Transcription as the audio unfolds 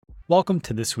Welcome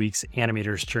to this week's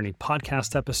Animator's Journey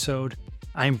podcast episode.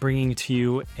 I'm bringing to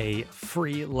you a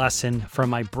free lesson from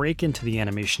my Break into the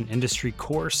Animation Industry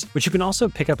course, which you can also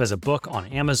pick up as a book on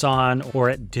Amazon or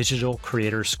at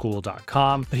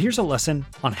digitalcreatorschool.com. But here's a lesson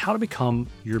on how to become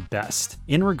your best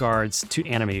in regards to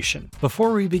animation.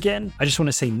 Before we begin, I just want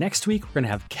to say next week we're going to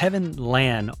have Kevin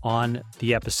Lan on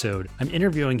the episode. I'm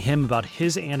interviewing him about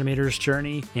his animator's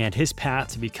journey and his path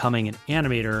to becoming an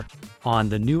animator on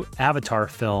the new Avatar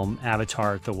film,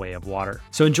 Avatar: The Way of Water.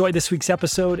 So enjoy this week's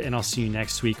episode, and I'll see you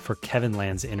next week for Kevin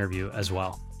Land's interview as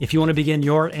well. If you want to begin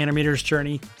your animator's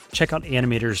journey, check out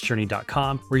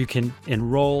animatorsjourney.com, where you can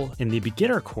enroll in the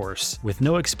beginner course with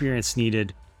no experience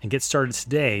needed and get started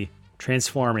today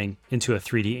transforming into a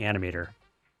 3D animator.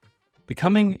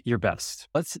 Becoming your best.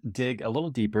 Let's dig a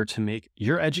little deeper to make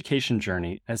your education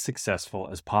journey as successful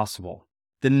as possible.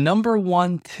 The number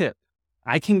one tip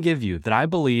I can give you that I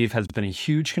believe has been a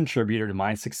huge contributor to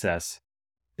my success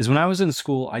is when I was in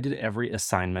school, I did every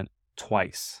assignment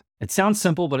twice. It sounds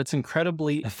simple, but it's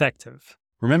incredibly effective.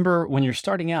 Remember, when you're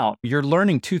starting out, you're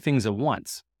learning two things at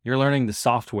once. You're learning the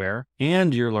software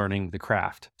and you're learning the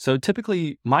craft. So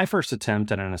typically, my first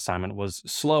attempt at an assignment was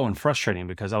slow and frustrating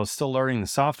because I was still learning the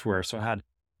software, so I had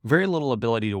very little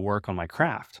ability to work on my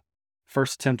craft.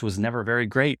 First attempt was never very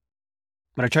great,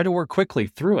 but I tried to work quickly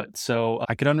through it so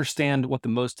I could understand what the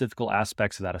most difficult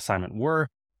aspects of that assignment were,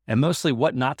 and mostly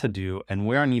what not to do and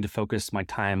where I need to focus my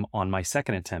time on my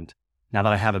second attempt, now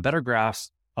that I have a better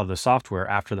grasp of the software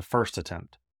after the first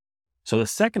attempt. So the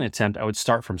second attempt, I would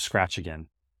start from scratch again,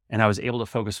 and I was able to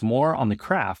focus more on the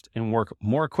craft and work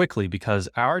more quickly because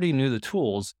I already knew the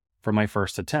tools from my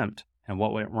first attempt and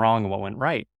what went wrong and what went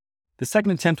right. The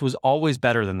second attempt was always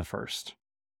better than the first.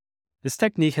 This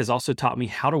technique has also taught me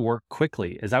how to work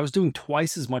quickly, as I was doing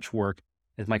twice as much work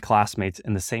as my classmates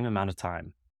in the same amount of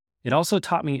time. It also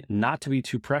taught me not to be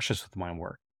too precious with my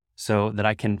work, so that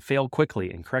I can fail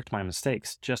quickly and correct my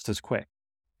mistakes just as quick.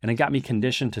 And it got me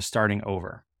conditioned to starting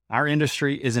over. Our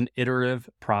industry is an iterative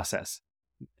process,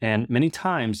 and many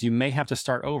times you may have to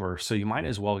start over, so you might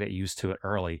as well get used to it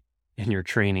early in your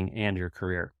training and your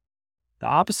career. The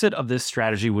opposite of this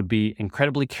strategy would be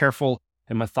incredibly careful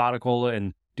and methodical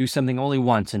and do something only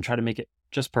once and try to make it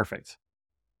just perfect.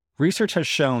 Research has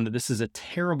shown that this is a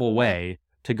terrible way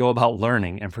to go about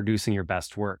learning and producing your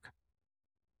best work.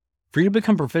 For you to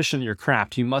become proficient in your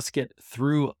craft, you must get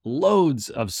through loads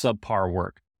of subpar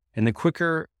work. And the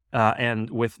quicker and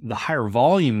with the higher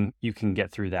volume you can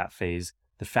get through that phase,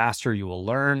 the faster you will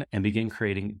learn and begin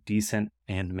creating decent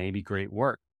and maybe great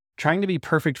work. Trying to be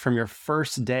perfect from your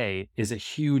first day is a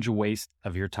huge waste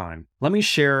of your time. Let me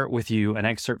share with you an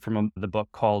excerpt from the book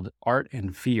called Art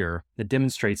and Fear that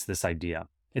demonstrates this idea.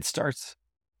 It starts,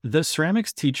 the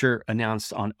ceramics teacher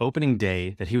announced on opening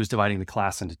day that he was dividing the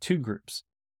class into two groups.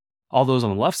 All those on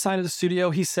the left side of the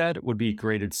studio, he said, would be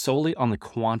graded solely on the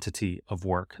quantity of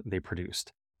work they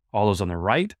produced. All those on the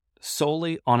right,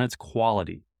 solely on its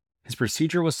quality. His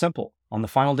procedure was simple. On the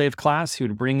final day of class, he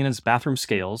would bring in his bathroom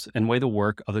scales and weigh the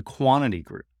work of the quantity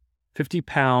group. 50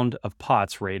 pounds of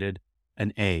pots rated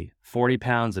an A, 40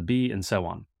 pounds a B, and so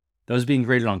on. Those being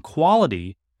graded on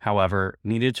quality, however,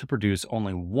 needed to produce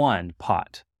only one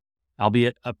pot,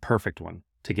 albeit a perfect one,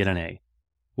 to get an A.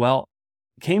 Well,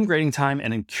 came grading time,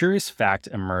 and a curious fact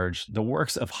emerged. The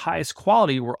works of highest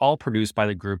quality were all produced by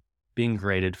the group being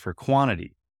graded for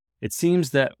quantity. It seems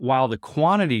that while the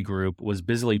quantity group was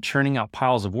busily churning out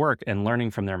piles of work and learning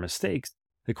from their mistakes,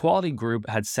 the quality group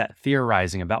had sat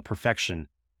theorizing about perfection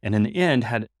and in the end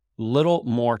had little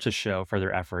more to show for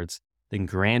their efforts than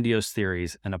grandiose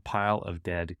theories and a pile of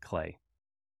dead clay.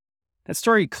 That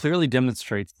story clearly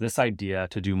demonstrates this idea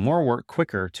to do more work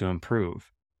quicker to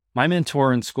improve. My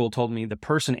mentor in school told me the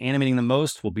person animating the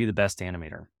most will be the best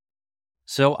animator.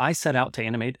 So I set out to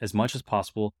animate as much as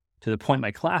possible, to the point my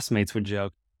classmates would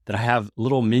joke that I have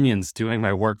little minions doing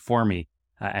my work for me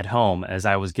at home, as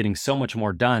I was getting so much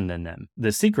more done than them.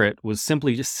 The secret was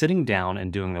simply just sitting down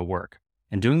and doing the work.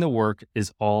 And doing the work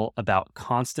is all about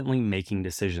constantly making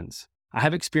decisions. I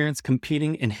have experience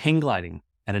competing in hang gliding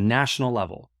at a national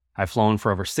level. I've flown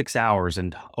for over 6 hours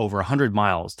and over 100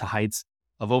 miles to heights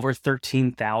of over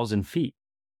 13,000 feet.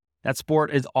 That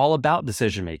sport is all about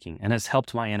decision making and has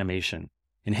helped my animation.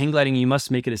 In hang gliding, you must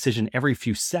make a decision every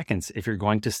few seconds if you're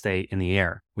going to stay in the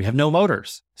air. We have no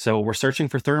motors, so we're searching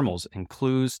for thermals and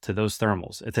clues to those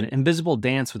thermals. It's an invisible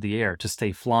dance with the air to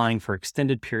stay flying for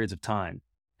extended periods of time.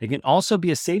 It can also be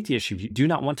a safety issue. If you do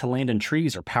not want to land in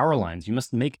trees or power lines, you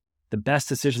must make the best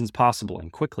decisions possible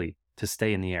and quickly to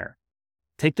stay in the air.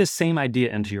 Take this same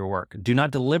idea into your work. Do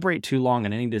not deliberate too long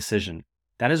on any decision.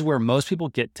 That is where most people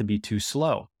get to be too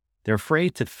slow. They're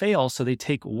afraid to fail, so they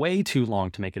take way too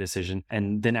long to make a decision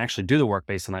and then actually do the work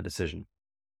based on that decision.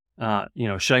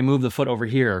 Should I move the foot over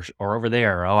here or over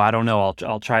there? Oh, I don't know.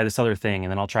 I'll try this other thing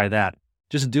and then I'll try that.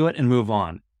 Just do it and move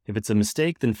on. If it's a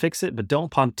mistake, then fix it, but don't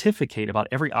pontificate about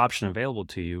every option available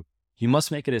to you. You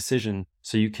must make a decision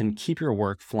so you can keep your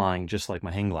work flying just like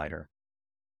my hang glider.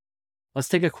 Let's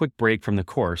take a quick break from the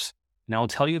course, and I will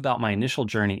tell you about my initial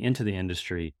journey into the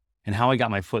industry and how I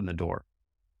got my foot in the door.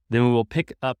 Then we will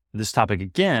pick up this topic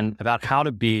again about how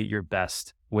to be your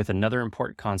best with another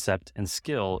important concept and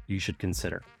skill you should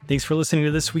consider. Thanks for listening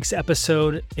to this week's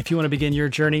episode. If you want to begin your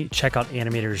journey, check out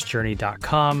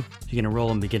animatorsjourney.com. You can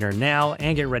enroll in beginner now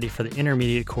and get ready for the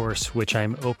intermediate course, which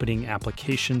I'm opening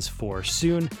applications for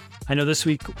soon. I know this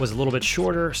week was a little bit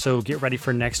shorter, so get ready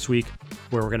for next week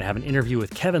where we're going to have an interview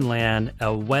with Kevin Land, a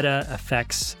Weta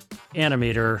effects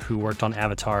animator who worked on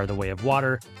Avatar: The Way of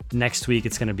Water. Next week,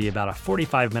 it's going to be about a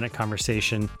 45-minute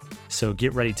conversation, so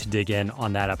get ready to dig in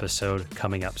on that episode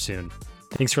coming up soon.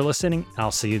 Thanks for listening.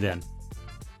 I'll see you then.